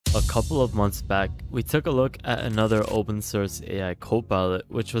A couple of months back, we took a look at another open source AI Copilot,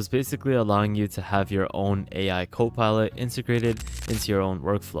 which was basically allowing you to have your own AI Copilot integrated into your own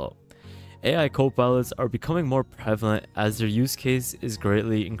workflow. AI Copilots are becoming more prevalent as their use case is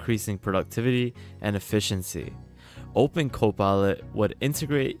greatly increasing productivity and efficiency. OpenCopilot would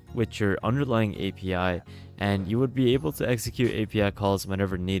integrate with your underlying API, and you would be able to execute API calls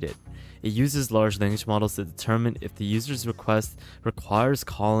whenever needed. It uses large language models to determine if the user's request requires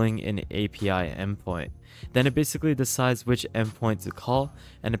calling an API endpoint. Then it basically decides which endpoint to call,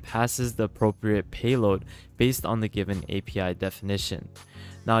 and it passes the appropriate payload based on the given API definition.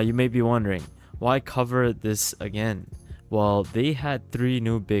 Now you may be wondering, why cover this again? Well, they had 3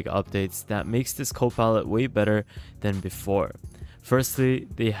 new big updates that makes this Copilot way better than before. Firstly,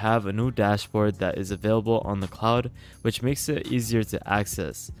 they have a new dashboard that is available on the cloud, which makes it easier to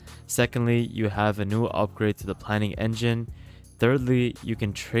access. Secondly, you have a new upgrade to the planning engine. Thirdly, you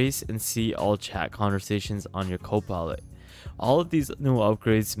can trace and see all chat conversations on your Copilot. All of these new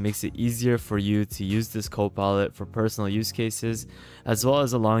upgrades makes it easier for you to use this Copilot for personal use cases, as well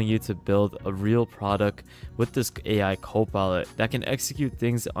as allowing you to build a real product with this AI Copilot that can execute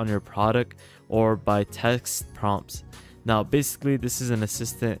things on your product or by text prompts. Now, basically, this is an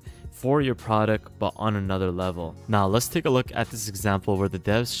assistant for your product, but on another level. Now, let's take a look at this example where the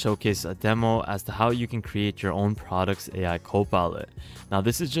devs showcase a demo as to how you can create your own product's AI Copilot. Now,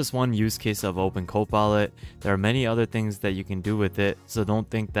 this is just one use case of OpenCopilot. There are many other things that you can do with it, so don't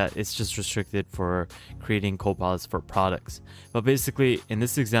think that it's just restricted for creating Copilots for products. But basically, in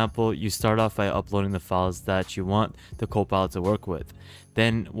this example, you start off by uploading the files that you want the Copilot to work with.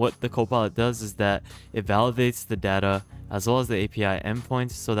 Then what the Copilot does is that it validates the data as well as the API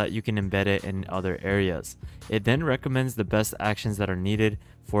endpoints so that you can embed it in other areas. It then recommends the best actions that are needed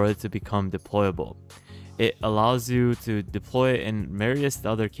for it to become deployable. It allows you to deploy it in various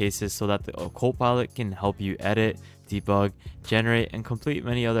other cases so that the Copilot can help you edit, debug, generate, and complete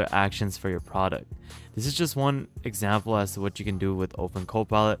many other actions for your product. This is just one example as to what you can do with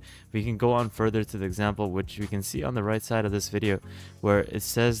OpenCopilot. We can go on further to the example, which we can see on the right side of this video, where it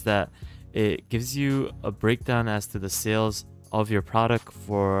says that it gives you a breakdown as to the sales of your product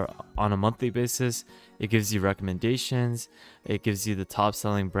on a monthly basis. It gives you recommendations, it gives you the top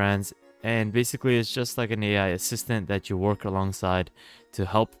selling brands, and basically it's just like an AI assistant that you work alongside to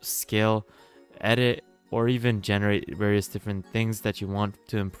help scale, edit, or even generate various different things that you want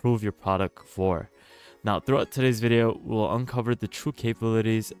to improve your product for. Now, throughout today's video, we'll uncover the true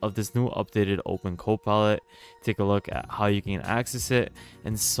capabilities of this new updated OpenCopilot, take a look at how you can access it,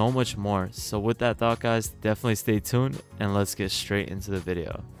 and so much more. So with that thought, guys, definitely stay tuned and let's get straight into the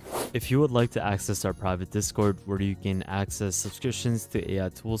video. If you would like to access our private Discord where you can access subscriptions to AI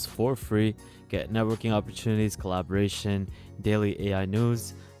tools for free, get networking opportunities, collaboration, daily AI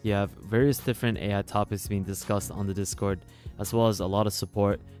news, you have various different AI topics being discussed on the Discord, as well as a lot of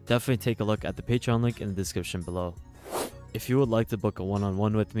support, definitely take a look at the Patreon link in the description below. If you would like to book a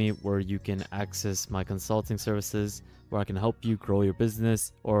one-on-one with me where you can access my consulting services, where I can help you grow your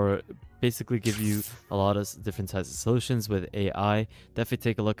business or basically give you a lot of different types of solutions with AI, definitely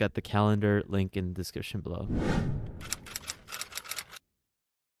take a look at the calendar link in the description below.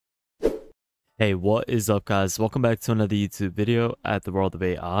 Hey, what is up, guys? Welcome back to another YouTube video at the world of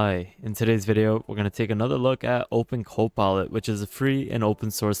AI. In today's video, we're going to take another look at OpenCopilot, which is a free and open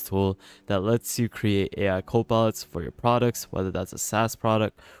source tool that lets you create AI copilots for your products, whether that's a SaaS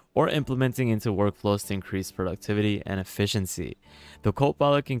product or implementing into workflows to increase productivity and efficiency. The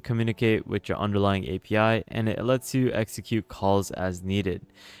Copilot can communicate with your underlying API, and it lets you execute calls as needed.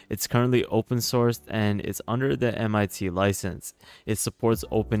 It's currently open sourced and it's under the MIT license. It supports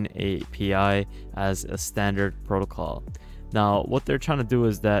OpenAPI as a standard protocol. Now, what they're trying to do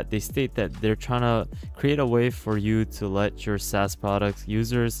is that they state that they're trying to create a way for you to let your SaaS product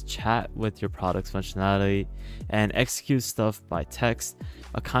users chat with your product's functionality and execute stuff by text,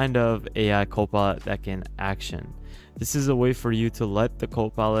 a kind of AI Copilot that can action. This is a way for you to let the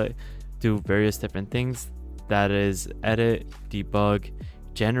Copilot do various different things, that is edit, debug,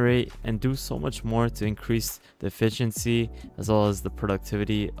 generate, and do so much more to increase the efficiency as well as the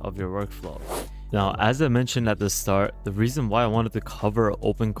productivity of your workflow. Now, as I mentioned at the start, the reason why I wanted to cover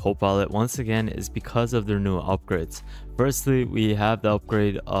OpenCopilot once again is because of their new upgrades. Firstly, we have the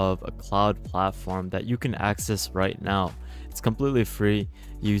upgrade of a cloud platform that you can access right now. It's completely free.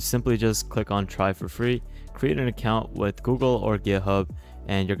 You simply just click on try for free, create an account with Google or GitHub,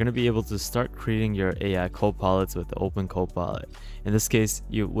 and you're going to be able to start creating your AI copilots with the OpenCopilot. In this case,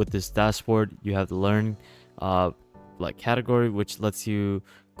 with this dashboard, you have the learn category, which lets you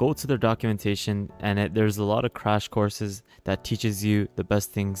go to their documentation, and there's a lot of crash courses that teaches you the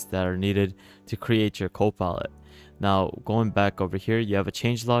best things that are needed to create your Copilot. Now, going back over here, you have a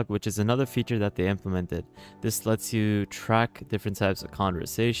changelog, which is another feature that they implemented. This lets you track different types of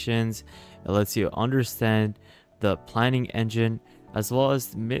conversations. It lets you understand the planning engine, as well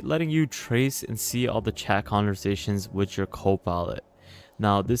as letting you trace and see all the chat conversations with your Copilot.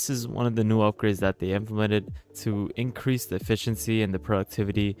 Now, this is one of the new upgrades that they implemented to increase the efficiency and the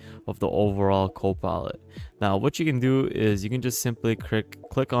productivity of the overall Copilot. Now, what you can do is you can just simply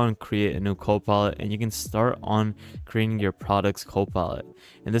click on create a new Copilot, and you can start on creating your product's Copilot.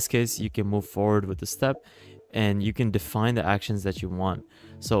 In this case, you can move forward with the step, and you can define the actions that you want.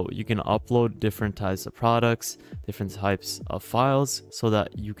 So you can upload different types of products, different types of files, so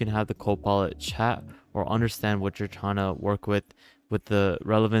that you can have the Copilot chat or understand what you're trying to work with the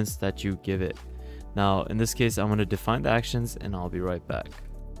relevance that you give it. Now, in this case, I'm going to define the actions, and I'll be right back.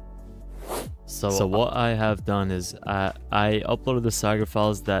 So what I have done is I uploaded the Swagger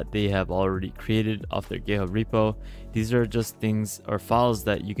files that they have already created off their GitHub repo. These are just things or files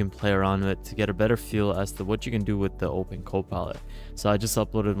that you can play around with to get a better feel as to what you can do with the OpenCopilot. So I just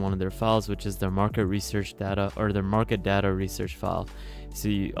uploaded one of their files, which is their market research data, or their market data research file. So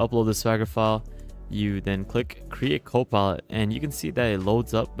you upload the Swagger file, you then click create Copilot, and you can see that it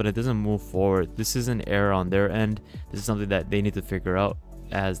loads up, but it doesn't move forward. This is an error on their end. This is something that they need to figure out,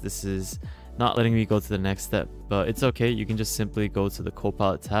 as this is not letting me go to the next step. But it's okay, you can just simply go to the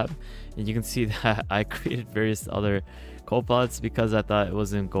Copilot tab, and you can see that I created various other Copilots because I thought it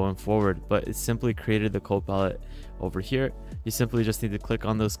wasn't going forward, but it simply created the Copilot over here. You simply just need to click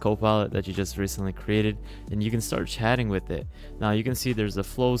on those Copilot that you just recently created, and you can start chatting with it. Now you can see there's a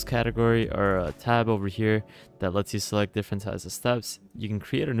flows category, or a tab over here, that lets you select different types of steps. You can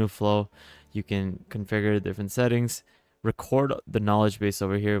create a new flow, you can configure different settings, record the knowledge base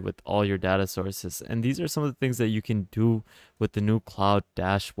over here with all your data sources. And these are some of the things that you can do with the new cloud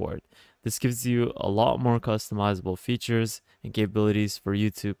dashboard. This gives you a lot more customizable features and capabilities for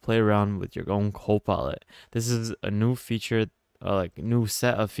you to play around with your own Copilot. This is a new feature, new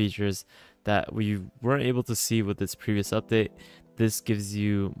set of features that we weren't able to see with this previous update. This gives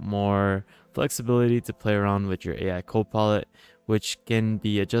you more flexibility to play around with your AI Copilot, which can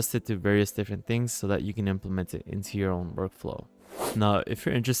be adjusted to various different things so that you can implement it into your own workflow. Now, if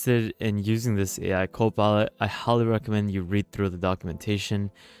you're interested in using this AI Copilot, I highly recommend you read through the documentation.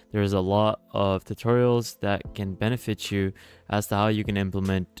 There's a lot of tutorials that can benefit you as to how you can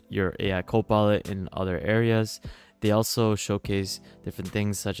implement your AI Copilot in other areas. They also showcase different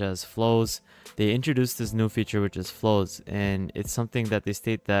things such as flows. They introduced this new feature, which is flows, and it's something that they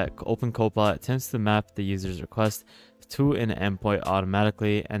state that OpenCopilot attempts to map the user's request to an endpoint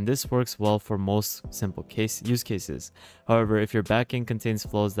automatically, and this works well for most simple use cases. However, if your backend contains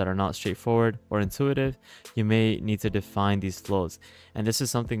flows that are not straightforward or intuitive, you may need to define these flows. And this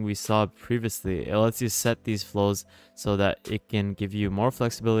is something we saw previously. It lets you set these flows so that it can give you more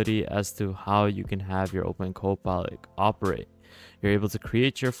flexibility as to how you can have your OpenCopilot operate. You're able to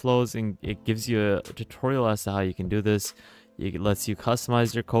create your flows, and it gives you a tutorial as to how you can do this. It lets you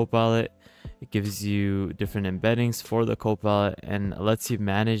customize your Copilot. It gives you different embeddings for the Copilot, and lets you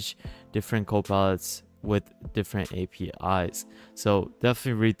manage different Copilots with different APIs. So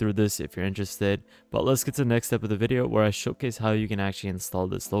definitely read through this if you're interested. But let's get to the next step of the video, where I showcase how you can actually install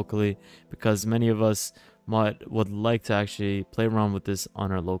this locally, because many of us would like to actually play around with this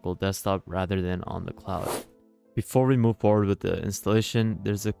on our local desktop rather than on the cloud. Before we move forward with the installation,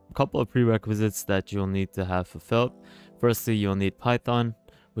 there's a couple of prerequisites that you'll need to have fulfilled. Firstly, you'll need Python,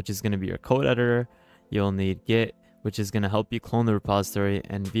 which is going to be your code editor. You'll need Git, which is going to help you clone the repository,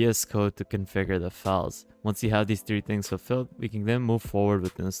 and VS Code to configure the files. Once you have these three things fulfilled, we can then move forward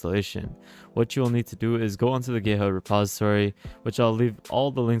with the installation. What you will need to do is go onto the GitHub repository, which I'll leave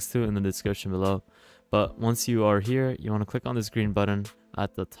all the links to in the description below. But once you are here, you want to click on this green button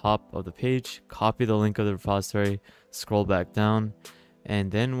at the top of the page, copy the link of the repository, scroll back down,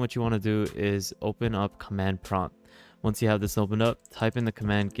 and then what you want to do is open up command prompt. Once you have this opened up, type in the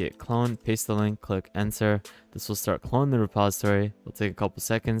command git clone, paste the link, click enter. This will start cloning the repository. It'll take a couple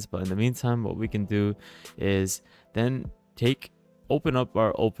seconds, but in the meantime, what we can do is then open up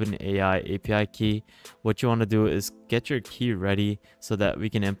our OpenAI API key. What you want to do is get your key ready so that we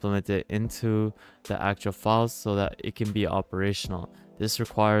can implement it into the actual files so that it can be operational. This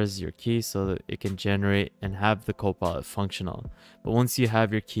requires your key so that it can generate and have the Copilot functional. But once you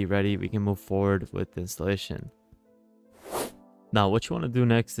have your key ready, we can move forward with the installation. Now, what you want to do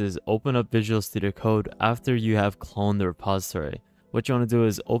next is open up Visual Studio Code after you have cloned the repository. What you want to do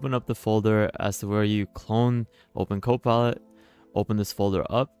is open up the folder as to where you clone OpenCopilot. open this folder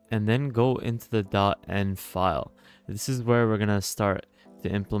up, and then go into the .env file. This is where we're gonna start to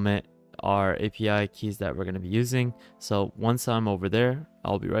implement our API keys that we're going to be using. So once I'm over there,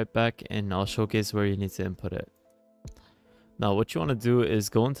 I'll be right back and I'll showcase where you need to input it. Now what you want to do is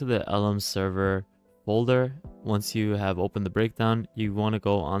go into the LM server folder. Once you have opened the breakdown, you want to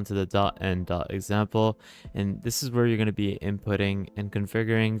go onto the .env.example, and this is where you're going to be inputting and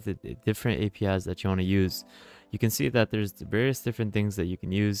configuring the different APIs that you want to use. You can see that there's various different things that you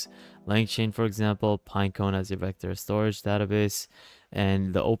can use. LangChain, for example, Pinecone as your vector storage database,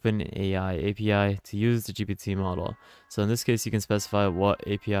 and the OpenAI API to use the GPT model. So in this case, you can specify what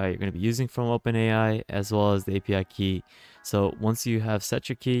API you're going to be using from OpenAI, as well as the API key. So once you have set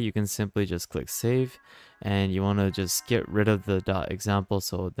your key, you can simply just click save, and you want to just get rid of the .example,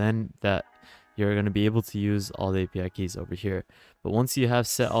 so then that you're going to be able to use all the API keys over here. But once you have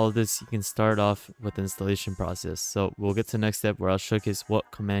set all of this, you can start off with the installation process. So we'll get to the next step where I'll showcase what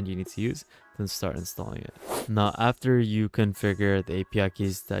command you need to use to start installing it. Now, after you configure the API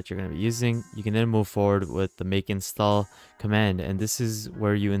keys that you're going to be using, you can then move forward with the make install command. And this is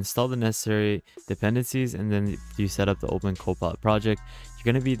where you install the necessary dependencies, and then you set up the OpenCopilot project.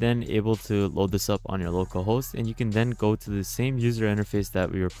 You're going to be then able to load this up on your local host, and you can then go to the same user interface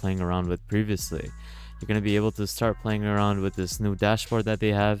that we were playing around with previously. You're going to be able to start playing around with this new dashboard that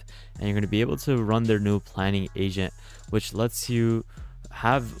they have, and you're going to be able to run their new planning agent, which lets you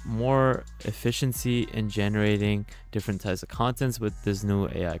have more efficiency in generating different types of contents with this new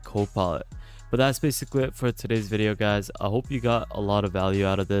AI Copilot. But that's basically it for today's video, guys. I hope you got a lot of value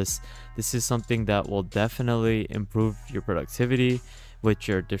out of this. This is something that will definitely improve your productivity with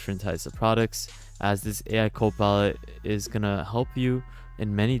your different types of products, as this AI Copilot is gonna help you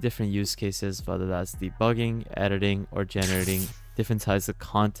in many different use cases, whether that's debugging, editing, or generating different types of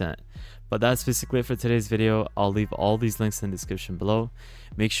content. But that's basically it for today's video. I'll leave all these links in the description below.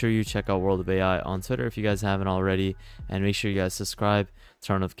 Make sure you check out World of AI on Twitter if you guys haven't already, and make sure you guys subscribe,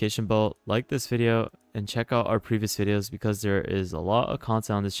 turn on notification bell, like this video, and check out our previous videos, because there is a lot of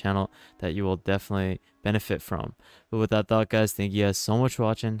content on this channel that you will definitely benefit from. But with that thought, guys, thank you guys so much for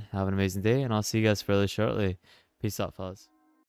watching. Have an amazing day, and I'll see you guys fairly shortly. Peace out, fellas.